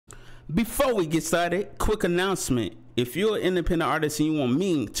Before we get started, quick announcement. If you're an independent artist and you want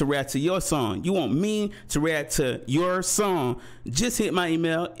me to react to your song, just hit my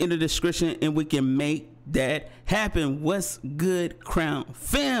email in the description and we can make that happen. What's good, Crown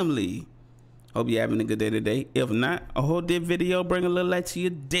family? Hope you're having a good day today. If not, I hope this video bring a little light to your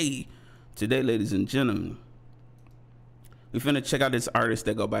day. Today, ladies and gentlemen, we finna check out this artist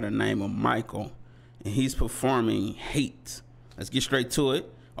that go by the name of Michael, and he's performing Hate. Let's get straight to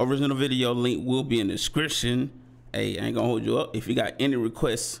it. Original video link will be in the description. Hey, I ain't gonna hold you up. If you got any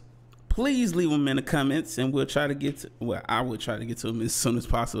requests, please leave them in the comments and we'll try to get to, well, I will try to get to them as soon as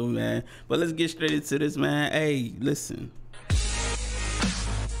possible, man. But let's get straight into this, man. Hey, listen.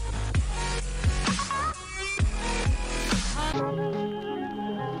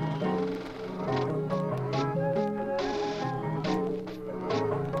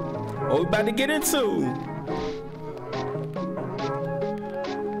 What we about to get into?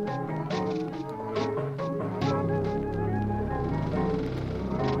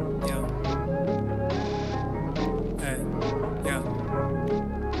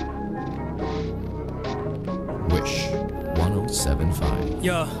 Wish 1075.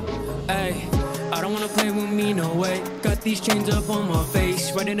 Yo, ay, I don't wanna play with me, no way. Got these chains up on my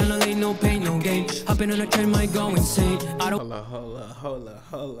face. Riding in a lane, no pain, no gain. Hopping on a train, might go insane. I don't.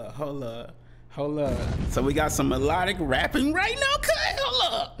 Hold up. So we got some melodic rapping right now, cut.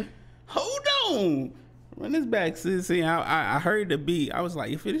 Hold on. Run this back, see, I heard the beat. I was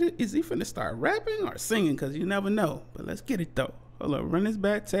like, is he finna start rapping or singing? Cause you never know. But let's get it though. Hold up, run this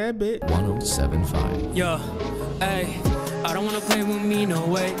back tad bit. 1075. Yo, ay, I don't wanna play with me, no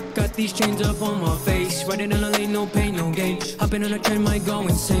way. Got these chains up on my face. Riding in a lane, no pain, no gain. Hopping on a train, might go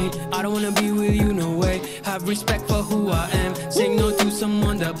insane. I don't wanna be with you, no way. Have respect for who I am. Saying no to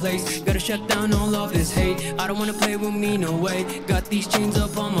someone that plays. Gotta shut down all of this hate. I don't wanna play with me, no way. Got these chains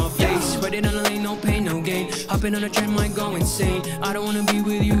up on my face. Riding in a lane, no pain, no gain. Hopping on a train, might go insane. I don't wanna be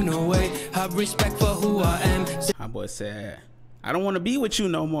with you, no way. Have respect for who I am. My boy said, I don't want to be with you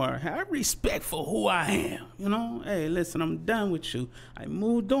no more. Have respect for who I am. You know, hey, listen, I'm done with you. I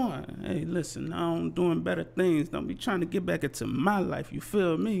moved on. Hey, listen, now I'm doing better things. Don't be trying to get back into my life. You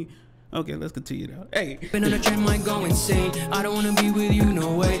feel me? Okay, let's continue though. Hey. Been on a train, might go insane. I don't wanna be with you,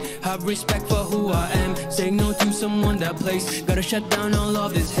 no way. Have respect for who I am. Say no to someone that plays. Gotta shut down all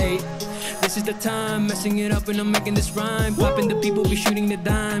of this hate. This is the time, messing it up and I'm making this rhyme. Popping the people, be shooting the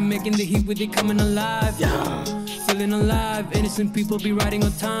dime. Making the heat with it coming alive. Yeah. Feeling alive, innocent people be riding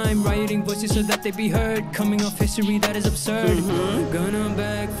on time. Rioting voices so that they be heard. Coming off history that is absurd. Gonna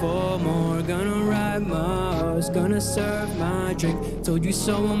beg for more, gonna ride my horse. Gonna serve my drink, told you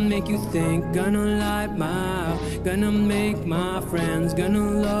so I'll make you think. Gonna light my, gonna make my friends.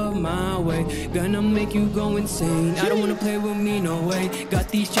 Gonna love my way, gonna make you go insane. I don't wanna play with me, no way. Got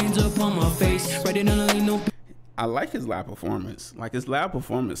these chains up on my face. Riding on a lane, no. I like his live performance. Like his live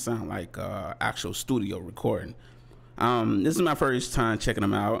performance sound like actual studio recording. This is my first time checking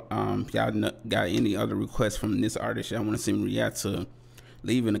him out. Y'all got any other requests from this artist y'all want to see me react to,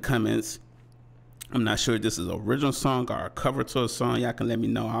 leave in the comments. I'm not sure if this is an original song or a cover to a song. Y'all can let me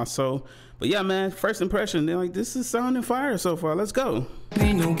know also. But yeah, man, first impression, they're like, this is sounding fire so far. Let's go.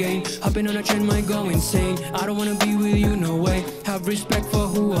 Pain, no gain. Hopping on a train, might go insane. I don't wanna be with you, no way. Have respect for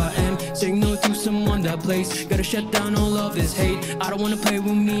who I am. Saying no to someone that plays. Gotta shut down all of this hate. I don't wanna play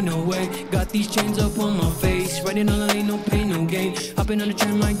with me, no way. Got these chains up on my face. Riding on a lane, no pain, no gain. Hopping on a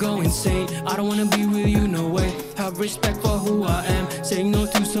train, might go insane. I don't wanna be with you, no way. Have respect for who I am. Saying no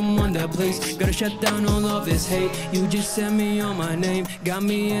to someone that plays. Gotta shut down all of this hate. You just sent me on my name. Got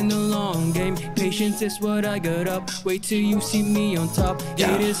me in the long game. Patience is what I got up. Wait till you see me on top.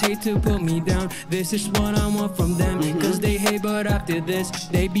 Haters hate to put me down. This is what I want from them. Cause they hate, but after this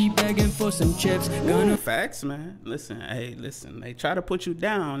they be begging for some chips. Gonna facts, man. Listen, hey, listen. They try to put you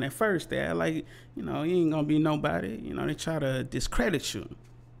down at first. They're like, you know, you ain't gonna be nobody. You know, they try to discredit you.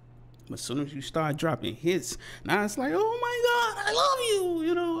 But as soon as you start dropping hits, now it's like, oh my God, I love you.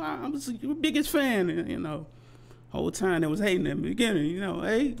 You know, I'm your biggest fan. You know, whole time they was hating in the beginning, you know,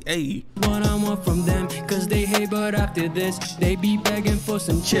 hey. What I want from them, cause they hate, but after this they be begging for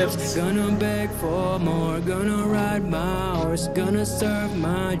some chips. Gonna beg for more, gonna ride my horse. Gonna serve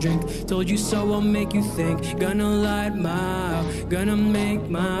my drink, told you so I'll make you think. Gonna light my, gonna make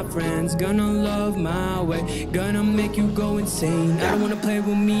my friends. Gonna love my way, gonna make you go insane. I don't wanna play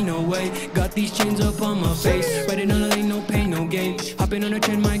with me, no way. Got these chains up on my face. Riding on a lane, no pain, no gain. Hopping on a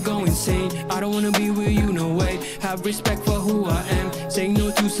train, might go insane. I don't wanna be with you, no way. Have respect for who I am. Saying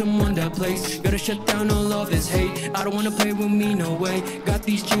no to someone that plays. Gotta shut down all of this hate. I don't wanna play with me, no way. Got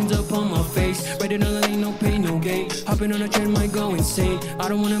these chains up on my face. Ready to lane, no pain, no gain. Hopping on a trend might go insane. I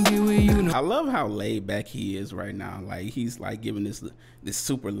don't wanna be with you, no. I love how laid back he is right now. Like he's like giving this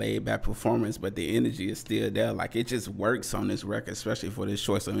super laid back performance, but the energy is still there. Like it just works on this record, especially for this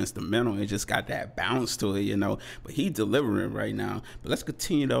short of instrumental. It just got that bounce to it, you know. But he delivering right now. But let's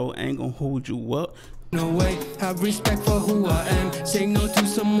continue though. Ain't gonna hold you up. No way, have respect for who I am. Saying no to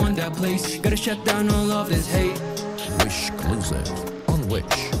someone that plays. Gotta shut down all of this hate. Wish exclusive on Wish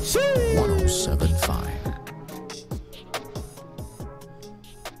 1075.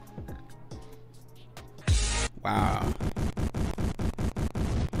 Wow.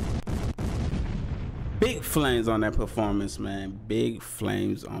 Big flames on that performance, man. Big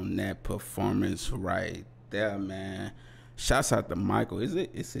flames on that performance right there, man. Shouts out to Michael. Is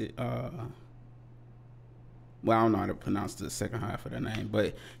it well, I don't know how to pronounce the second half of the name,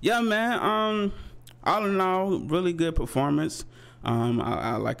 but yeah, man. All in all, really good performance.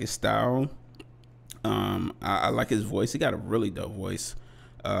 I like his style. I like his voice. He got a really dope voice.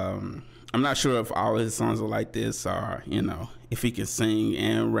 I'm not sure if all his songs are like this, or you know, if he can sing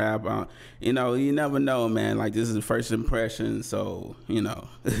and rap. You know, you never know, man. Like this is the first impression, so you know.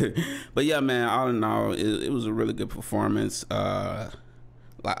 But yeah, man. All in all, it was a really good performance.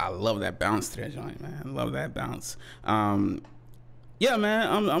 Like I love that bounce to that joint, man. I love that bounce. Yeah,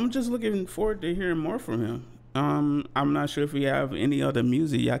 man. I'm just looking forward to hearing more from him. I'm not sure if we have any other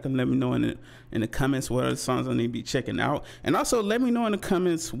music. Y'all can let me know in the comments what other songs I need to be checking out, and also let me know in the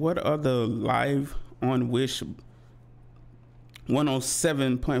comments what other live on Wish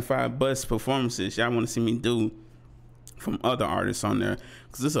 107.5 bus performances y'all want to see me do from other artists on there,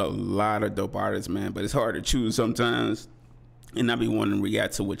 because there's a lot of dope artists, man. But it's hard to choose sometimes. And I be wanting to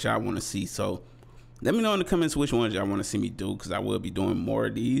react to what y'all want to see. So let me know in the comments which ones y'all want to see me do, because I will be doing more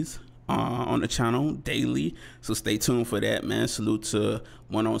of these on the channel daily. So stay tuned for that, man. Salute to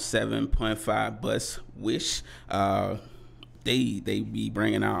 107.5 Bus Wish. They be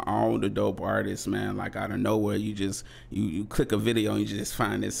bringing out all the dope artists, man. Like out of nowhere, you click a video and you just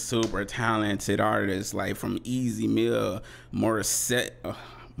find this super talented artist, like from Easy Mill, Morissette.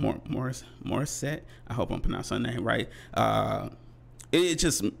 Morissette. I hope I'm pronouncing her name right. It's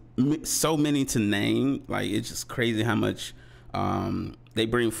just so many to name. Like it's just crazy how much they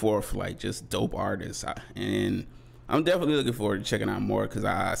bring forth, like just dope artists. And I'm definitely looking forward to checking out more, because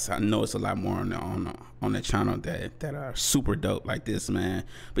I know it's a lot more on the channel that are super dope like this, man.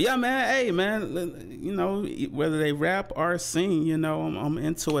 But yeah, man. Hey, man. You know, whether they rap or sing, you know, I'm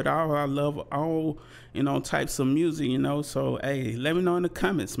into it all. I love all, you know, types of music, you know. So hey, let me know in the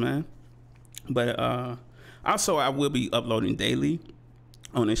comments, man. But also I will be uploading daily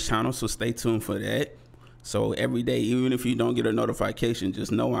on this channel, so stay tuned for that. So every day, even if you don't get a notification,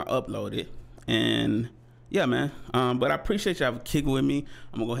 just know I upload it. And yeah, man. But I appreciate y'all kicking with me.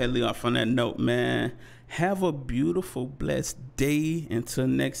 I'm gonna go ahead and leave off on that note, man. Have a beautiful, blessed day. Until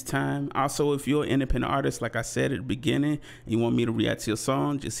next time. Also, if you're an independent artist, like I said at the beginning, and you want me to react to your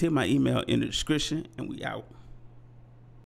song, just hit my email in the description, and we out.